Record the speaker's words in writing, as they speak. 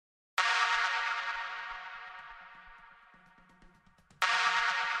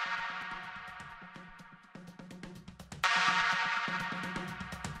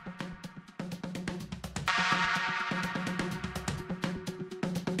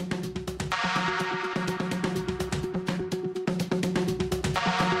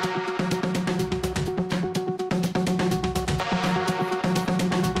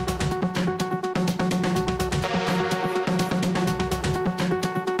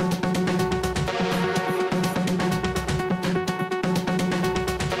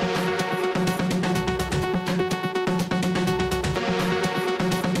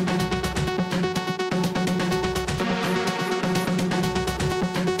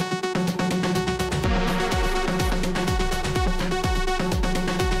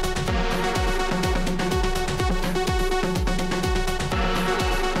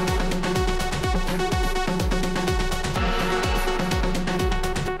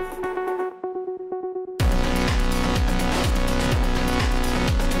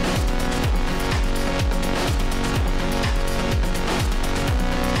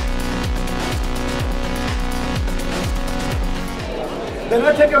Then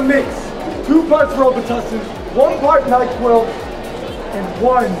I take a mix, 2 parts Robitussin, 1 part NyQuil, and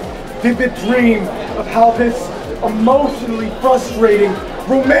 1 vivid dream of how this emotionally frustrating,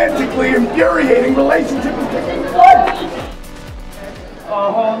 romantically infuriating relationship is taking place.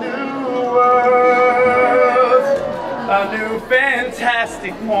 A whole new world, a new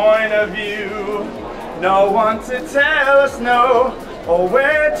fantastic point of view. No one to tell us no, or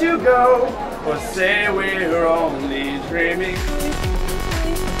where to go, or say we're only dreaming.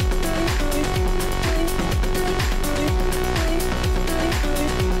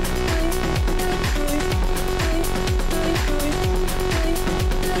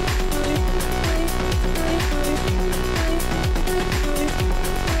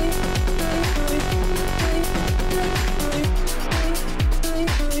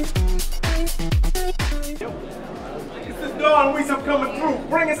 I'm coming through,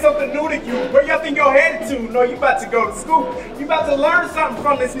 bringing something new to you. Where y'all think you're headed to? No, you about to go to school. You about to learn something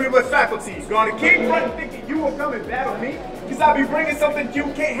from this Midwest faculty. You're gonna keep running thinking you will come and battle me, because I'll be bringing something you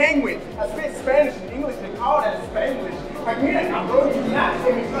can't hang with. I spit Spanish and English, they call that Spanglish. Like, mira, cabrón, you not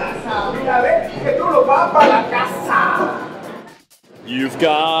in mi clase. Mira, ve, que tú lo vas para la casa. You've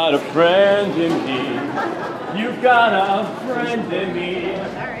got a friend in me. You've got a friend in me.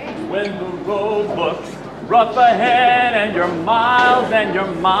 When the road looks rough ahead and you're miles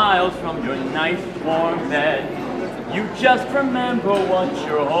from your nice warm bed, you just remember what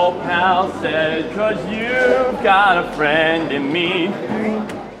your old pal said, 'cause you've got a friend in me.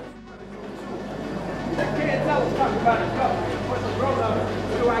 I can't tell us talking about it, but the grown-up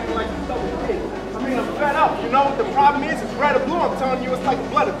still acting like a stupid kid. I mean, I'm fed up, you know what the problem is? It's red or blue, I'm telling you, it's like a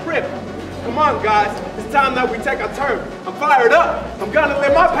blooded crib. Come on, guys, it's time that we take our turn. I'm fired up. I'm gonna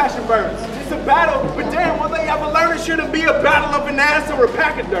let my passion burn. It's a battle, but damn, will they ever learn it shouldn't be a battle of bananas or a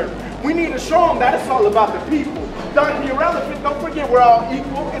pack of dirt. We need to show them that it's all about the people. Don't be irrelevant, don't forget we're all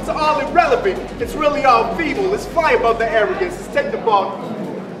equal. It's all irrelevant. It's really all feeble. Let's fly above the arrogance. Let's take the ball.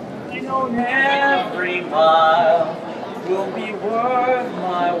 You know, every mile will be worth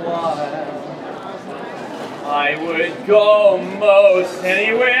my while. I would go most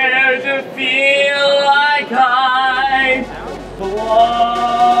anywhere to feel like I belong.